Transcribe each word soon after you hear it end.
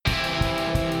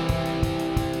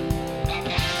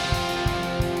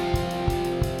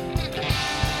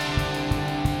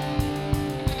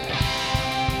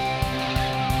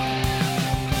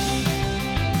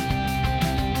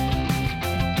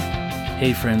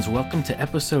Hey friends, welcome to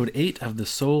episode 8 of the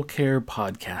SoulCare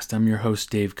podcast. I'm your host,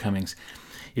 Dave Cummings.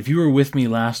 If you were with me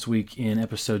last week in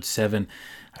episode 7,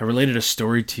 I related a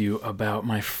story to you about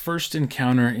my first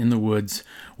encounter in the woods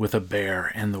with a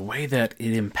bear and the way that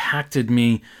it impacted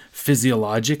me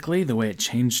physiologically, the way it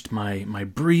changed my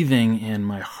breathing and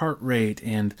my heart rate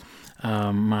and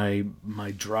my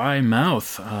dry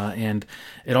mouth, and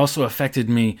it also affected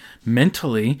me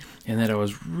mentally in that I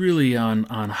was really on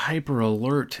hyper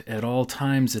alert at all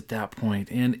times at that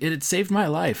point, and it had saved my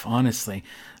life, honestly.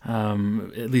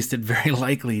 At least it very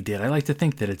likely did. I like to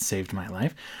think that it saved my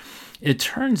life. It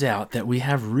turns out that we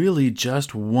have really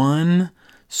just one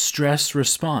stress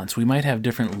response. We might have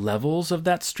different levels of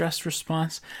that stress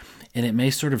response, and it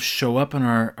may sort of show up in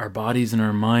our bodies and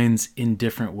our minds in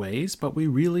different ways, but we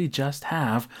really just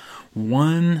have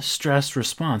one stress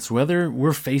response. Whether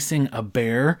we're facing a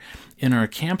bear in our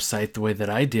campsite the way that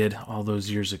I did all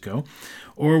those years ago,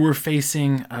 or we're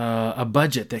facing a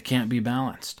budget that can't be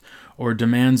balanced, or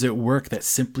demands at work that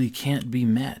simply can't be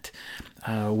met.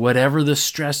 Whatever the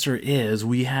stressor is,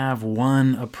 we have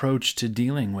one approach to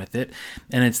dealing with it,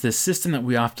 and it's the system that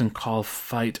we often call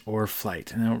fight or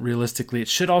flight. Now, realistically, it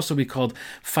should also be called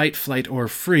fight, flight, or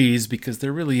freeze, because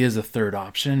there really is a third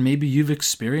option. Maybe you've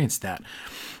experienced that,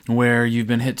 where you've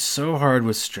been hit so hard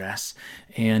with stress,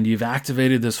 and you've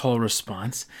activated this whole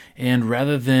response, and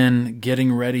rather than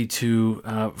getting ready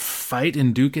to fight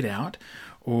and duke it out,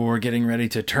 or getting ready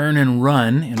to turn and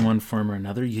run in one form or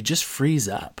another, you just freeze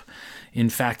up. In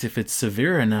fact, if it's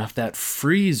severe enough, that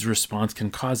freeze response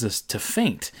can cause us to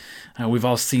faint. We've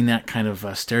all seen that kind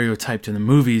of stereotyped in the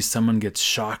movies. Someone gets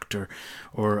shocked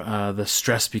or the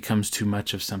stress becomes too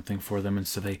much of something for them, and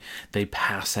so they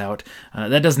pass out.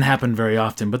 That doesn't happen very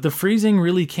often, but the freezing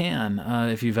really can.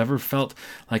 If you've ever felt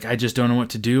like, I just don't know what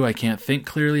to do, I can't think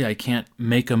clearly, I can't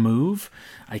make a move,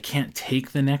 I can't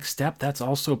take the next step, that's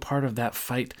also part of that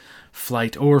fight,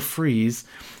 flight, or freeze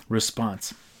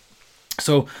response.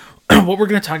 So what we're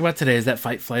going to talk about today is that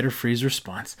fight, flight, or freeze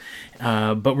response,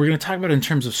 but we're going to talk about it in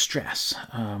terms of stress,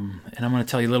 and I'm going to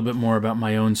tell you a little bit more about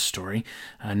my own story,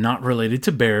 not related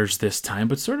to bears this time,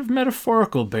 but sort of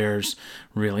metaphorical bears,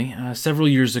 really. Several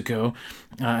years ago,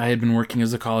 I had been working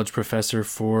as a college professor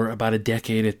for about a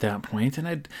decade at that point, and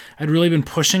I'd really been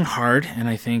pushing hard, and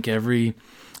I think every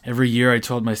year I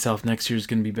told myself, next year's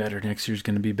going to be better, next year's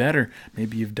going to be better.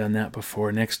 Maybe you've done that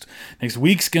before. Next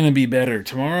week's going to be better,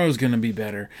 tomorrow's going to be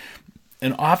better.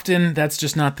 And often that's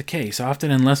just not the case. Often,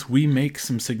 unless we make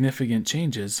some significant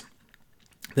changes,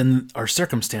 then our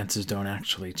circumstances don't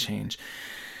actually change.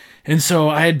 And so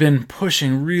I had been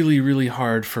pushing really, really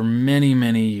hard for many,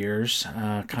 many years,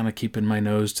 kind of keeping my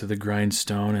nose to the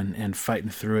grindstone and fighting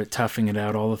through it, toughing it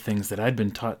out, all the things that I'd been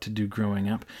taught to do growing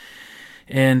up.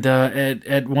 And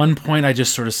at one point, I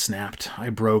just sort of snapped.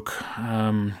 I broke.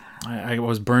 I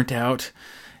was burnt out,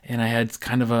 and I had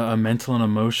kind of a mental and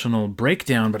emotional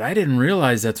breakdown, but I didn't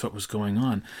realize that's what was going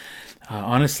on.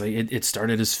 Honestly, it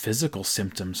started as physical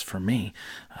symptoms for me.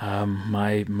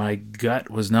 My gut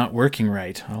was not working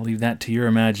right. I'll leave that to your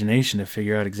imagination to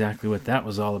figure out exactly what that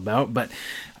was all about. But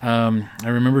I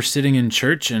remember sitting in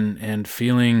church and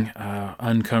feeling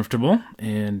uncomfortable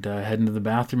and heading to the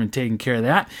bathroom and taking care of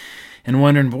that. And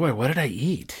wondering, boy, what did I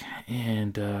eat?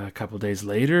 And a couple days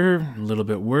later, a little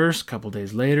bit worse. A couple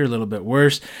days later, a little bit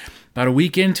worse. About a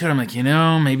week into it, I'm like,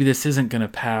 maybe this isn't going to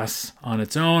pass on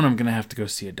its own. I'm going to have to go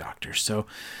see a doctor. So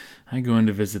I go in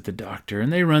to visit the doctor,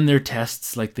 and they run their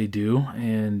tests like they do,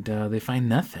 and they find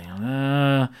nothing. I'm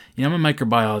a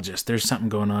microbiologist. There's something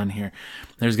going on here.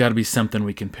 There's got to be something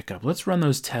we can pick up. Let's run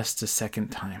those tests a second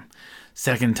time.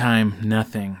 Second time,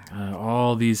 nothing.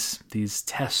 All these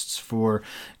tests for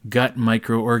gut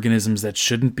microorganisms that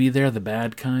shouldn't be there, the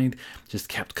bad kind, just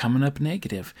kept coming up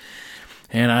negative.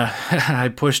 And I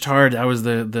pushed hard. I was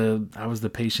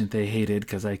the patient they hated,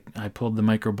 because I pulled the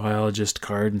microbiologist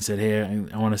card and said, hey,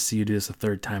 I want to see you do this a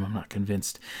third time. I'm not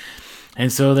convinced. And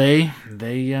so they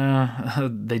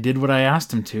did what I asked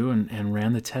them to and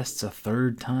ran the tests a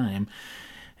third time.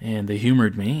 And they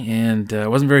humored me, and it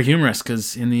wasn't very humorous,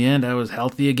 because in the end I was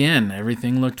healthy again.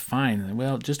 Everything looked fine.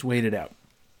 Well, just wait it out.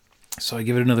 So I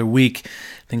give it another week.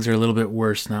 Things are a little bit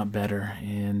worse, not better.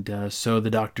 And so the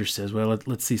doctor says, well,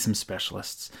 let's see some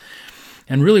specialists.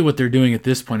 And really what they're doing at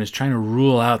this point is trying to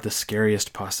rule out the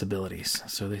scariest possibilities.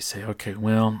 So they say, okay,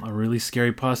 well, a really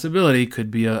scary possibility could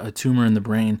be a tumor in the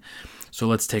brain. So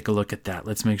let's take a look at that.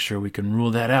 Let's make sure we can rule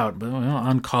that out. But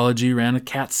oncology ran a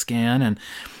CAT scan, and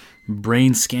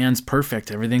brain scan's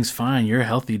perfect. Everything's fine. You're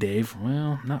healthy, Dave.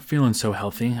 Well, not feeling so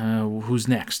healthy. Who's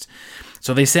next?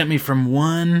 So they sent me from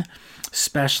one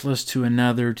specialist to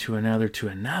another, to another, to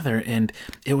another, and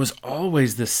it was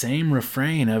always the same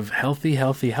refrain of healthy,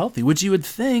 healthy, healthy, which you would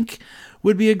think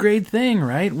would be a great thing,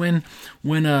 right?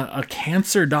 When a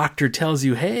cancer doctor tells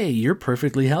you, hey, you're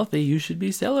perfectly healthy, you should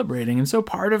be celebrating. And so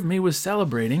part of me was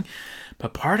celebrating,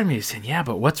 but part of me is saying, yeah,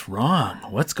 but what's wrong?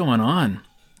 What's going on?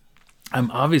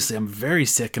 I'm very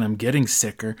sick, and I'm getting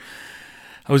sicker.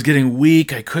 I was getting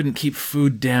weak. I couldn't keep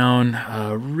food down.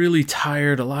 Really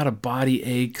tired. A lot of body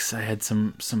aches. I had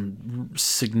some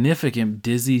significant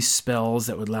dizzy spells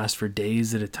that would last for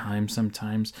days at a time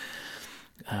sometimes.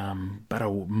 About a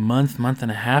month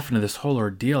and a half into this whole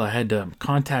ordeal, I had to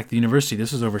contact the university.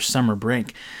 This was over summer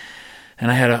break, and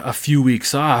I had a few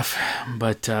weeks off,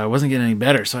 but I wasn't getting any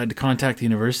better. So I had to contact the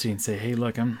university and say, hey,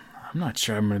 look, I'm not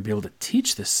sure I'm going to be able to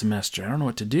teach this semester. I don't know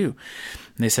what to do.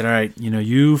 And they said, all right,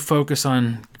 you focus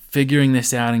on figuring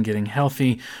this out and getting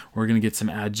healthy. We're going to get some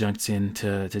adjuncts in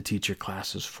to teach your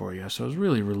classes for you. So I was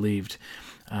really relieved.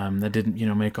 That didn't,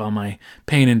 make all my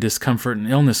pain and discomfort and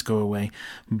illness go away.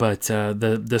 But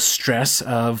the stress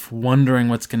of wondering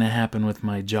what's going to happen with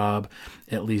my job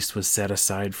at least was set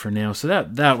aside for now. So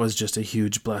that was just a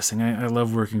huge blessing. I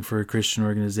love working for a Christian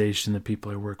organization. The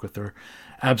people I work with are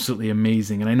absolutely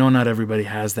amazing. And I know not everybody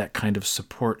has that kind of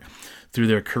support through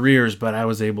their careers, but I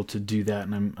was able to do that,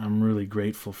 and I'm really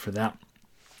grateful for that.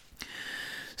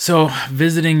 So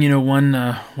visiting,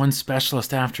 one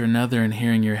specialist after another and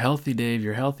hearing, you're healthy,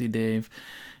 Dave,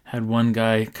 had one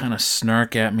guy kind of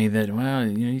snark at me that, well,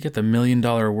 you get the $1 million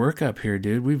workup here,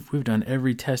 dude. We've done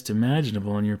every test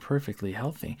imaginable, and you're perfectly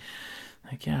healthy.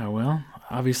 Like, yeah, well,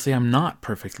 obviously I'm not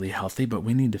perfectly healthy, but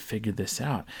we need to figure this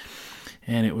out.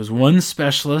 And it was one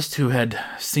specialist who had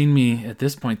seen me at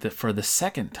this point that for the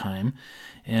second time,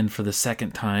 and for the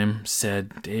second time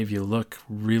said, Dave, you look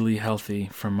really healthy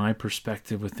from my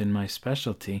perspective within my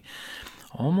specialty.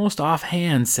 Almost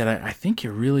offhand said, I think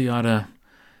you really ought to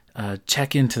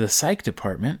check into the psych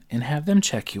department and have them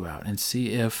check you out and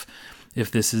see if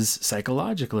this is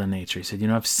psychological in nature. He said,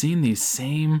 I've seen these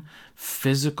same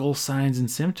physical signs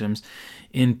and symptoms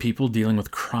in people dealing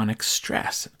with chronic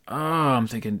stress. Oh, I'm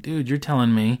thinking, dude, you're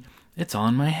telling me it's all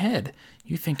in my head.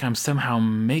 You think I'm somehow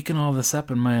making all this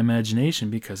up in my imagination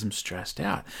because I'm stressed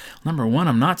out. Number one,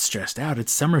 I'm not stressed out.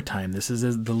 It's summertime. This is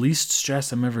the least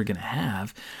stress I'm ever going to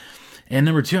have. And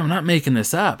number two, I'm not making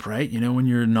this up, right? When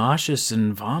you're nauseous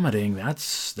and vomiting,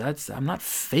 that's I'm not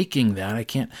faking that. I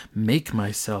can't make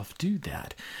myself do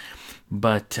that.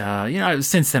 But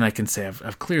since then I can say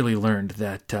I've clearly learned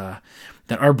that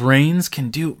our brains can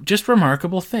do just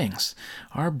remarkable things.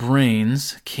 Our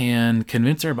brains can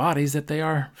convince our bodies that they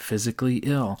are physically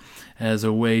ill as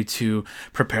a way to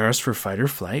prepare us for fight or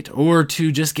flight, or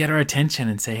to just get our attention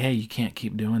and say, hey, you can't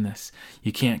keep doing this.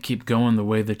 You can't keep going the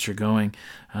way that you're going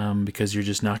because you're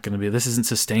just not going to be. This isn't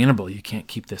sustainable. You can't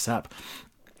keep this up.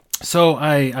 So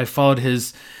I followed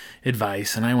his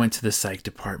advice, and I went to the psych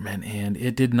department, and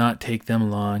it did not take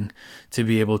them long to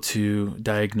be able to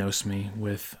diagnose me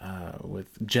with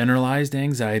generalized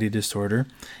anxiety disorder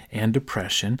and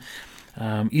depression,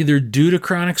 either due to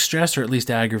chronic stress or at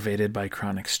least aggravated by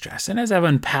chronic stress. And as I've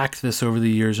unpacked this over the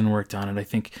years and worked on it, I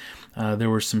think there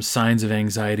were some signs of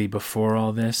anxiety before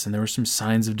all this, and there were some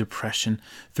signs of depression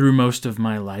through most of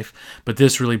my life. But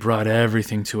this really brought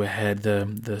everything to a head.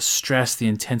 The stress, the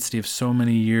intensity of so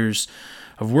many years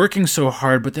of working so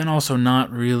hard, but then also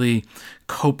not really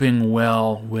coping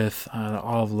well with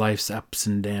all of life's ups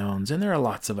and downs. And there are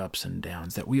lots of ups and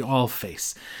downs that we all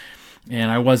face.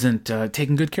 And I wasn't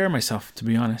taking good care of myself, to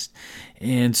be honest.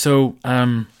 And so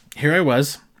here I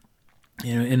was,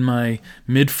 in my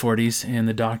mid-40s, and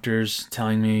the doctor's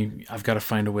telling me I've got to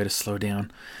find a way to slow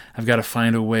down. I've got to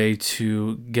find a way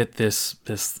to get this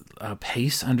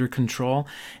pace under control,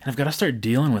 and I've got to start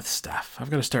dealing with stuff. I've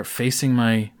got to start facing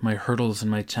my hurdles and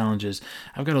my challenges.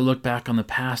 I've got to look back on the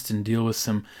past and deal with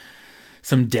some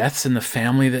deaths in the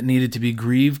family that needed to be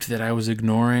grieved that I was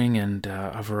ignoring, and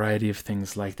a variety of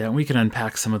things like that. And we can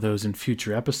unpack some of those in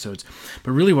future episodes.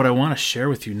 But really what I want to share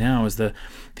with you now is the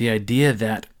idea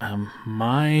that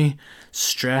my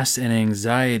stress and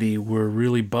anxiety were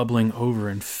really bubbling over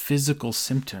in physical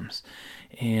symptoms.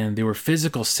 And they were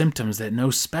physical symptoms that no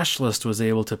specialist was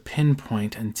able to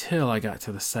pinpoint until I got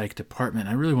to the psych department.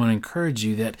 I really want to encourage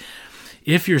you that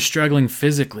if you're struggling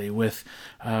physically with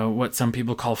what some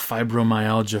people call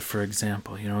fibromyalgia, for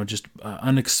example, just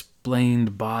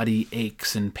unexplained body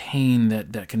aches and pain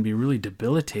that can be really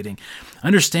debilitating.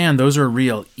 Understand those are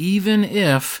real. Even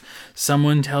if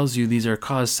someone tells you these are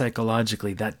caused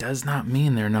psychologically, that does not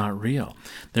mean they're not real.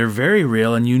 They're very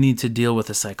real, and you need to deal with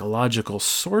the psychological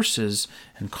sources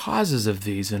and causes of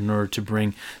these in order to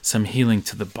bring some healing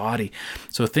to the body.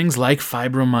 So things like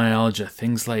fibromyalgia,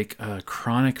 things like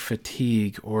chronic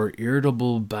fatigue or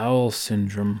irritable bowel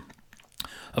syndrome.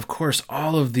 Of course,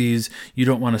 all of these you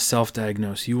don't want to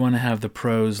self-diagnose. You want to have the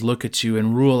pros look at you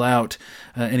and rule out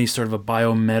any sort of a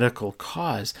biomedical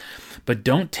cause. But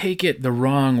don't take it the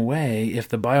wrong way. If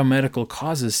the biomedical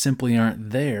causes simply aren't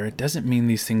there, it doesn't mean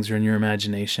these things are in your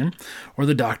imagination or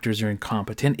the doctors are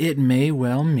incompetent. It may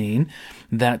well mean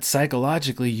that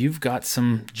psychologically you've got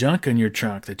some junk in your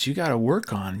trunk that you got to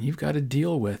work on, you've got to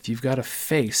deal with, you've got to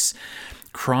face.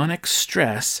 Chronic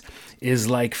stress is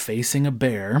like facing a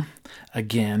bear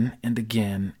again and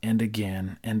again and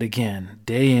again and again,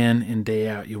 day in and day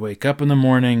out. You wake up in the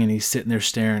morning and he's sitting there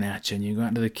staring at you, and you go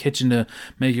into the kitchen to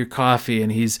make your coffee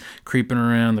and he's creeping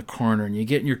around the corner, and you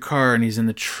get in your car and he's in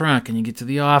the trunk, and you get to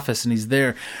the office and he's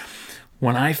there.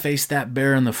 When I faced that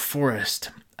bear in the forest,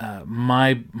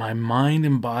 my mind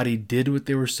and body did what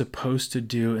they were supposed to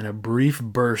do in a brief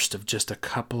burst of just a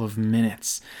couple of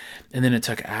minutes. And then it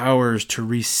took hours to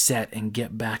reset and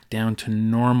get back down to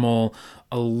normal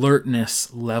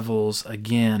alertness levels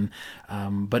again.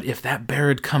 But if that bear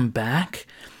had come back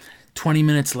 20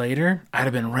 minutes later, I'd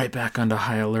have been right back onto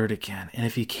high alert again. And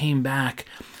if he came back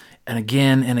and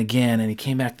again, and he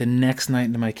came back the next night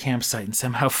into my campsite and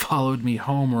somehow followed me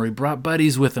home, or he brought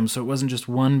buddies with him, so it wasn't just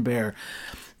one bear.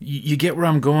 You get where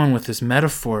I'm going with this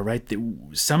metaphor, right? That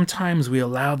sometimes we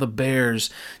allow the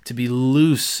bears to be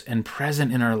loose and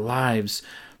present in our lives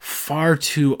far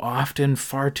too often,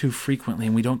 far too frequently,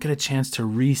 and we don't get a chance to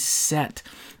reset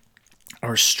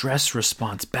our stress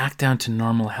response back down to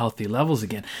normal, healthy levels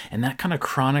again. And that kind of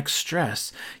chronic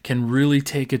stress can really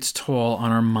take its toll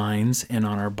on our minds and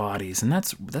on our bodies. And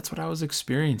that's what I was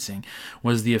experiencing,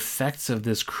 was the effects of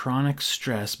this chronic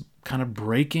stress kind of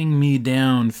breaking me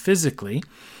down physically.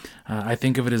 I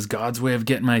think of it as God's way of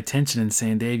getting my attention and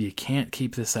saying, Dave, you can't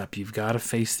keep this up. You've got to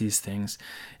face these things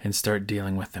and start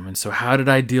dealing with them. And so how did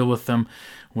I deal with them?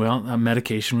 Well,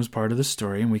 medication was part of the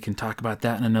story, and we can talk about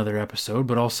that in another episode,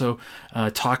 but also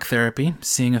talk therapy,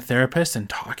 seeing a therapist and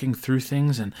talking through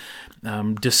things and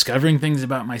discovering things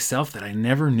about myself that I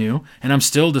never knew. And I'm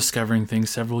still discovering things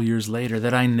several years later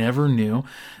that I never knew.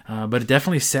 But it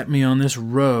definitely set me on this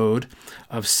road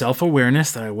of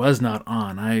self-awareness that I was not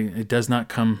on. It does not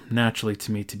come naturally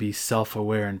to me to be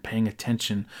self-aware and paying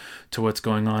attention to what's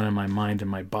going on in my mind and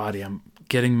my body. I'm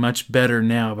getting much better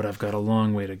now, but I've got a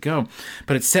long way to go.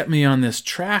 But it set me on this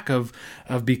track of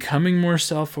becoming more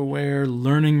self-aware,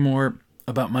 learning more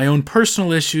about my own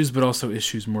personal issues, but also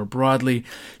issues more broadly,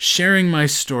 sharing my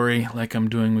story like I'm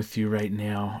doing with you right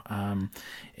now,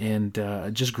 and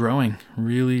just growing,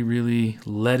 really, really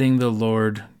letting the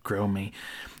Lord grow me.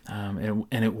 And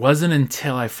it wasn't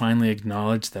until I finally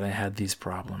acknowledged that I had these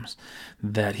problems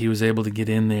that he was able to get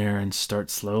in there and start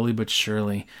slowly but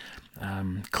surely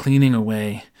cleaning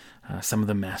away some of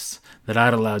the mess that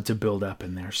I'd allowed to build up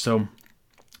in there. So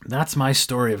that's my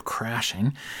story of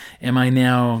crashing. Am I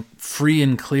now free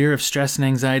and clear of stress and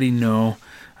anxiety? No.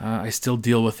 I still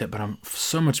deal with it, but I'm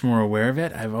so much more aware of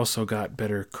it. I've also got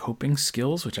better coping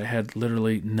skills, which I had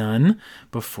literally none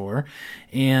before.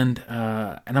 And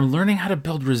I'm learning how to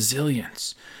build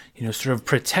resilience, sort of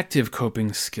protective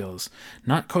coping skills.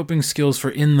 Not coping skills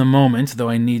for in the moment, though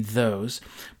I need those,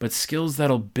 but skills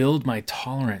that'll build my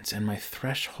tolerance and my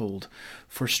threshold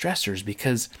for stressors,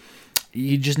 because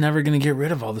you're just never going to get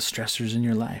rid of all the stressors in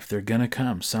your life. They're going to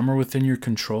come. Some are within your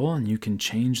control and you can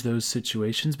change those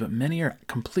situations, but many are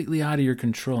completely out of your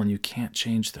control and you can't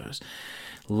change those.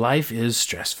 Life is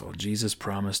stressful. Jesus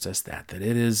promised us that it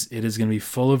is going to be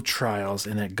full of trials,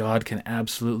 and that God can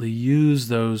absolutely use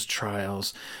those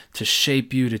trials to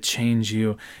shape you, to change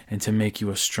you, and to make you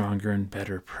a stronger and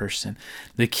better person.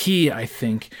 The key, I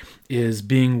think, is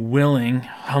being willing,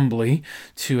 humbly,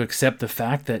 to accept the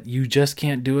fact that you just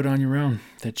can't do it on your own,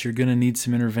 that you're going to need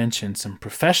some intervention, some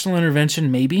professional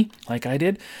intervention, maybe, like I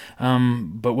did.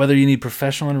 But whether you need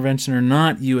professional intervention or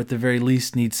not, you at the very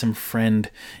least need some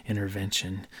friend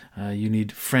intervention. You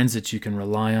need friends that you can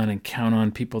rely on and count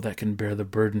on, people that can bear the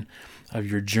burden of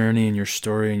your journey and your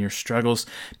story and your struggles,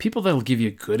 people that'll give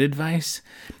you good advice,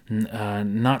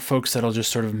 not folks that'll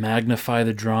just sort of magnify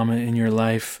the drama in your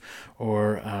life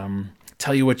or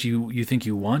tell you what you think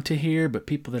you want to hear, but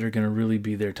people that are going to really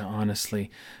be there to honestly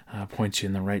point you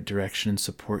in the right direction and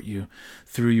support you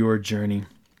through your journey.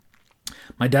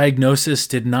 My diagnosis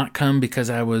did not come because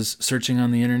I was searching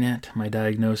on the internet. My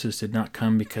diagnosis did not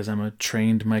come because I'm a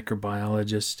trained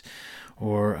microbiologist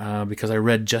or because I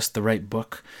read just the right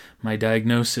book. My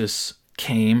diagnosis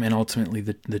came, and ultimately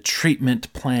the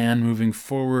treatment plan moving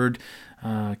forward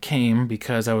came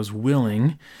because I was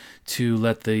willing to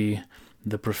let the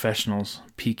professionals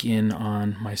peek in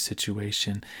on my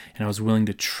situation, and I was willing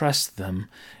to trust them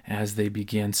as they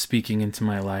began speaking into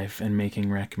my life and making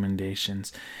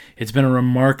recommendations. It's been a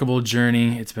remarkable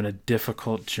journey. It's been a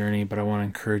difficult journey, but I want to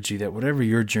encourage you that whatever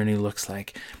your journey looks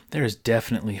like, there is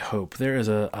definitely hope. There is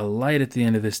a light at the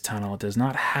end of this tunnel. It does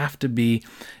not have to be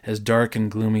as dark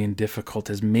and gloomy and difficult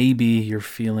as maybe you're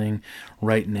feeling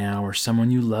right now or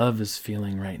someone you love is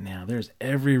feeling right now. There's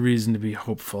every reason to be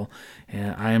hopeful,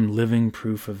 and I am living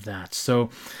proof of that. So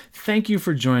thank you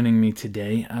for joining me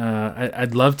today.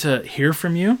 I'd love to hear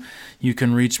from you. You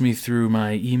can reach me through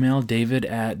my email,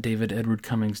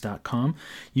 david@davidedwardcummings.com.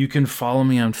 You can follow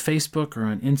me on Facebook or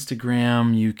on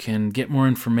Instagram. You can get more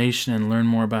information and learn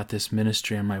more about this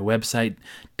ministry on my website,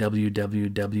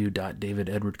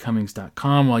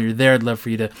 www.davidedwardcummings.com. While you're there, I'd love for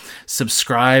you to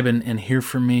subscribe and hear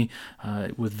from me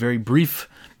with very brief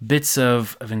bits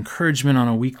of encouragement on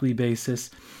a weekly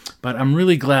basis. But I'm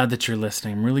really glad that you're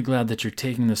listening. I'm really glad that you're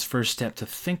taking this first step to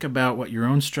think about what your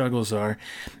own struggles are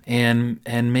and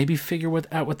maybe figure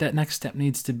out what that next step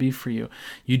needs to be for you.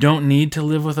 You don't need to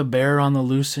live with a bear on the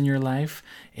loose in your life,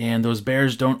 and those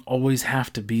bears don't always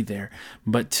have to be there.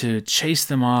 But to chase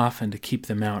them off and to keep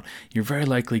them out, you're very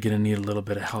likely going to need a little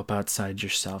bit of help outside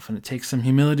yourself. And it takes some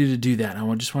humility to do that.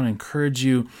 I just want to encourage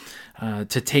you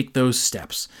to take those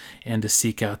steps and to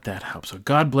seek out that help. So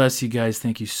God bless you guys.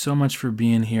 Thank you so much for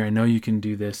being here. I know you can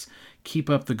do this. Keep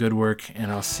up the good work,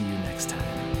 and I'll see you next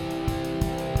time.